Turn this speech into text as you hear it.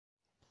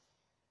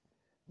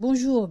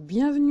Bonjour,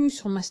 bienvenue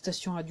sur ma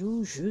station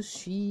radio, je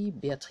suis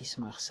Béatrice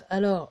Mars.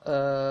 Alors,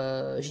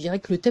 je dirais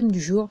que le thème du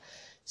jour,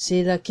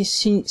 c'est la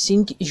question.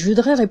 Je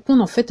voudrais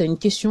répondre en fait à une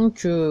question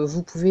que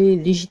vous pouvez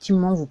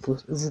légitimement vous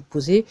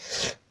poser.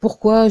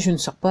 Pourquoi je ne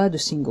sors pas de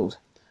singles?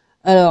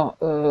 Alors,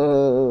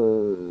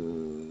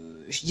 je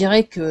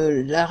dirais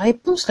que la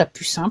réponse la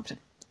plus simple,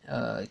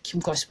 qui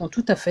me correspond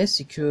tout à fait,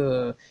 c'est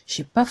que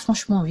j'ai pas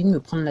franchement envie de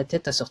me prendre la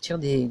tête à sortir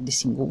des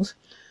singles.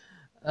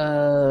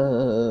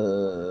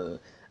 Euh,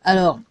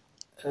 alors,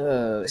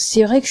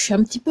 c'est vrai que je suis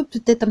un petit peu,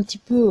 peut-être un petit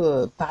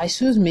peu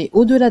paresseuse, mais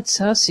au-delà de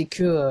ça, c'est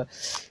que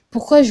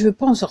pourquoi je veux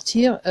pas en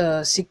sortir,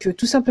 c'est que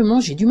tout simplement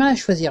j'ai du mal à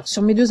choisir.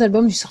 Sur mes deux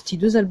albums, j'ai sorti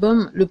deux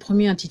albums. Le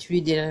premier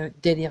intitulé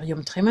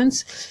Delirium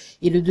Tremens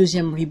et le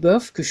deuxième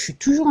Rebirth, que je suis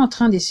toujours en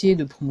train d'essayer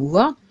de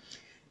promouvoir.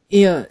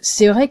 Et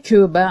c'est vrai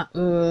que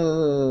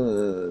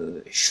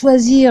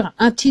choisir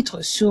un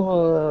titre sur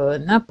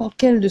n'importe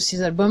quel de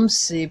ces albums,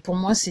 c'est pour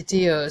moi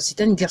c'était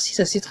un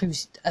exercice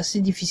assez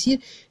difficile.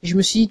 Et je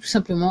me suis dit tout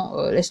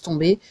simplement laisse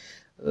tomber,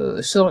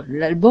 sors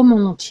l'album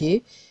en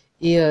entier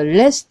et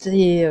laisse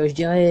je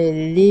dirais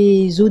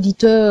les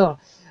auditeurs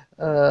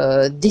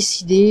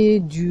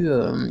décider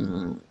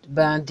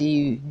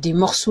des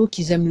morceaux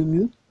qu'ils aiment le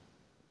mieux.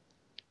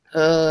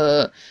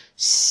 Euh,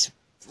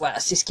 voilà,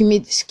 c'est ce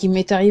qui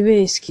m'est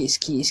arrivé, ce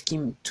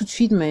qui tout de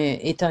suite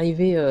est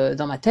arrivé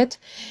dans ma tête.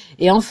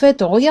 Et en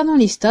fait, en regardant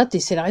les stats, et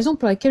c'est la raison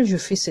pour laquelle je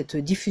fais cette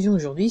diffusion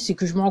aujourd'hui, c'est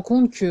que je me rends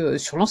compte que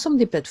sur l'ensemble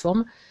des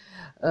plateformes,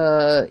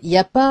 il n'y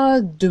a pas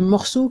de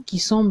morceau qui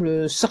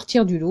semble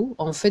sortir du lot.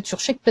 En fait,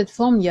 sur chaque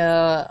plateforme, il y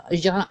a,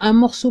 je dirais, un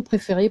morceau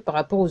préféré par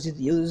rapport aux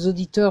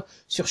auditeurs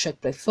sur chaque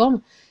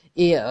plateforme.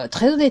 Et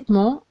très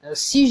honnêtement,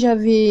 si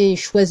j'avais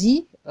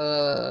choisi,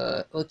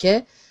 ok,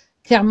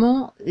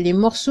 clairement, les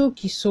morceaux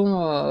qui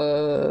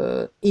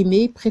sont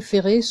aimés,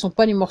 préférés, sont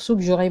pas les morceaux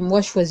que j'aurais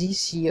moi choisi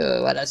si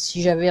voilà,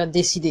 si j'avais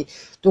décidé.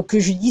 Donc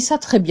je dis ça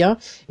très bien,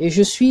 et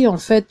je suis en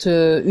fait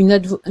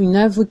une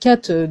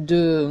avocate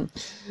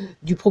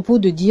du propos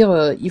de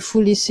dire il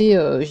faut laisser,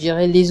 je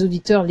dirais, les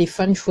auditeurs, les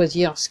fans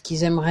choisir ce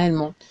qu'ils aiment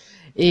réellement.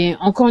 Et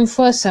encore une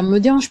fois, ça me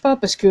dérange pas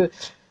parce que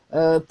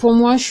pour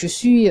moi,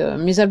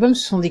 mes albums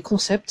ce sont des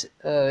concepts.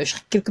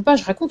 Quelque part,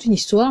 je raconte une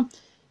histoire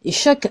et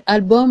chaque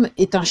album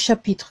est un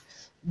chapitre.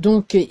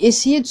 Donc,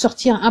 essayer de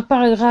sortir un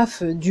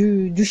paragraphe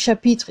du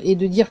chapitre et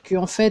de dire que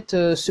en fait,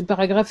 ce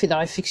paragraphe est la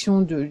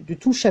réflexion de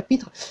tout le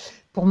chapitre,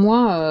 pour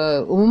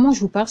moi, au moment où je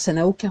vous parle, ça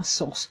n'a aucun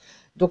sens.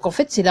 Donc, en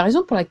fait, c'est la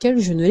raison pour laquelle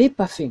je ne l'ai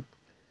pas fait.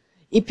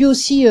 Et puis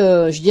aussi,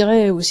 je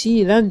dirais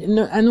aussi,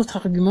 un autre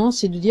argument,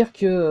 c'est de dire,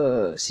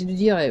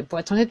 pour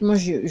être honnête, moi,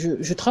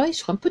 je travaille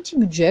sur un petit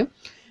budget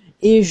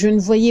et je ne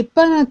voyais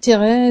pas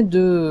l'intérêt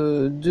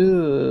je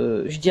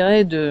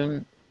dirais,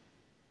 de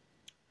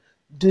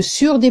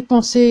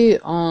surdépenser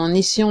en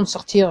essayant de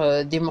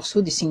sortir des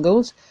morceaux, des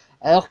singles,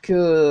 alors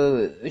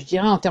que, je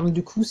dirais, en termes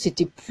de coût,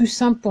 c'était plus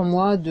simple pour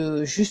moi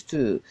de juste,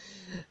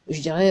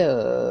 je dirais,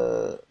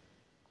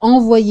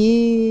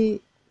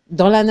 envoyer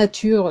dans la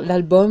nature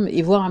l'album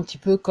et voir un petit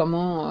peu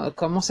comment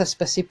ça se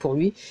passait pour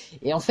lui.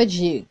 Et en fait,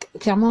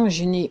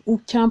 je n'ai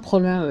aucun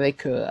problème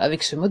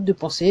avec ce mode de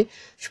pensée.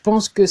 Je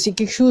pense que c'est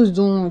quelque chose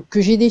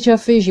que j'ai déjà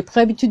fait, j'ai pris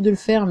l'habitude de le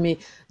faire, mais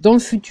dans le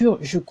futur,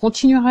 je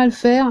continuerai à le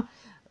faire.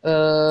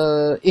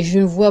 Et je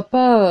vois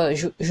pas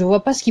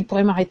ce qui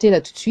pourrait m'arrêter là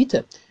tout de suite.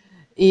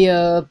 Et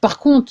par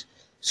contre,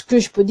 ce que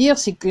je peux dire,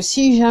 c'est que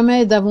si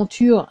jamais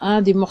d'aventure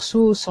un des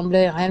morceaux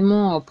semblait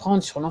réellement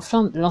prendre sur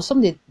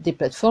l'ensemble des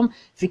plateformes,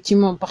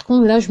 effectivement, par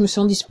contre, là, je me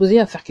sens disposée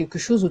à faire quelque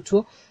chose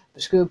autour.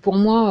 Parce que pour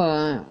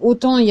moi,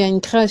 autant il y a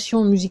une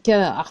création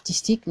musicale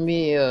artistique,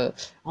 mais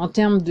en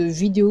termes de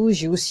vidéo,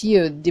 j'ai aussi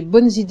des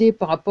bonnes idées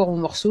par rapport aux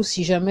morceaux.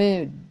 Si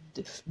jamais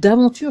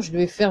d'aventure, je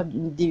devais faire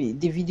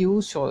des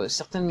vidéos sur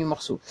certains de mes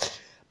morceaux.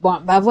 Bon,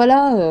 bah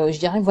voilà, je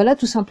dirais voilà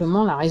tout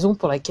simplement la raison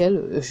pour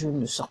laquelle je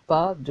ne sors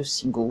pas de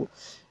single.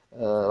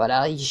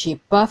 Voilà, j'ai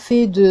pas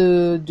fait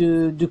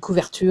de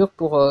couverture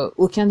pour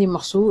aucun des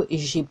morceaux et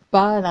j'ai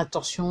pas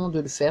l'intention de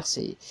le faire.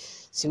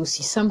 C'est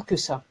aussi simple que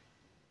ça.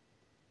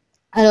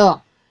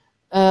 Alors,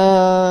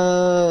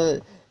 là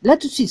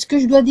tout de suite, ce que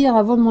je dois dire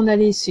avant de m'en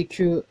aller, c'est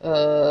que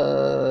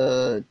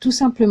tout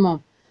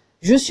simplement,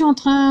 je suis en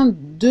train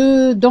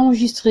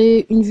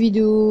d'enregistrer une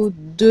vidéo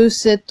de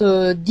cette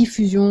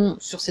diffusion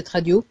sur cette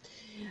radio.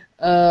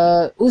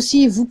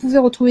 Aussi, vous pouvez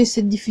retrouver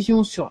cette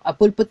diffusion sur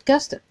Apple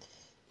Podcast.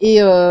 Et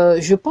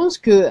je pense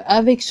que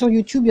avec sur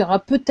YouTube, il y aura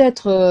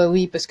peut-être,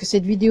 oui, parce que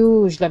cette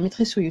vidéo, je la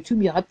mettrai sur YouTube,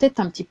 il y aura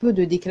peut-être un petit peu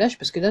de décalage,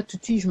 parce que là, tout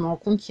de suite, je me rends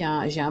compte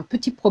j'ai un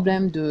petit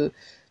problème de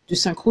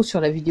synchro sur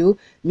la vidéo,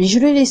 mais je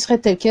le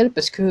laisserai tel quel,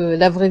 parce que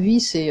la vraie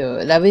vie,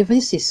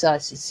 c'est ça,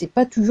 c'est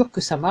pas toujours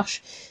que ça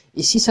marche.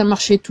 Et si ça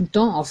marchait tout le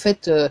temps, en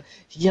fait,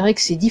 je dirais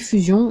que ces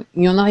diffusions,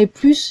 il y en aurait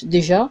plus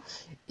déjà,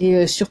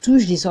 et surtout,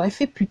 je les aurais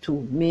fait plus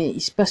tôt. Mais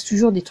il se passe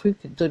toujours des trucs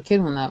dans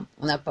lesquels on n'a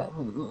pas,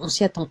 on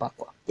s'y attend pas,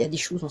 quoi. Il y a des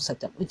choses, on s'y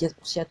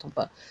attend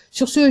pas.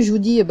 Sur ce, je vous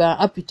dis,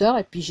 à plus tard,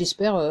 et puis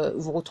j'espère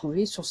vous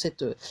retrouver sur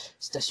cette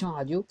station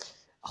radio.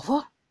 Au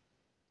revoir.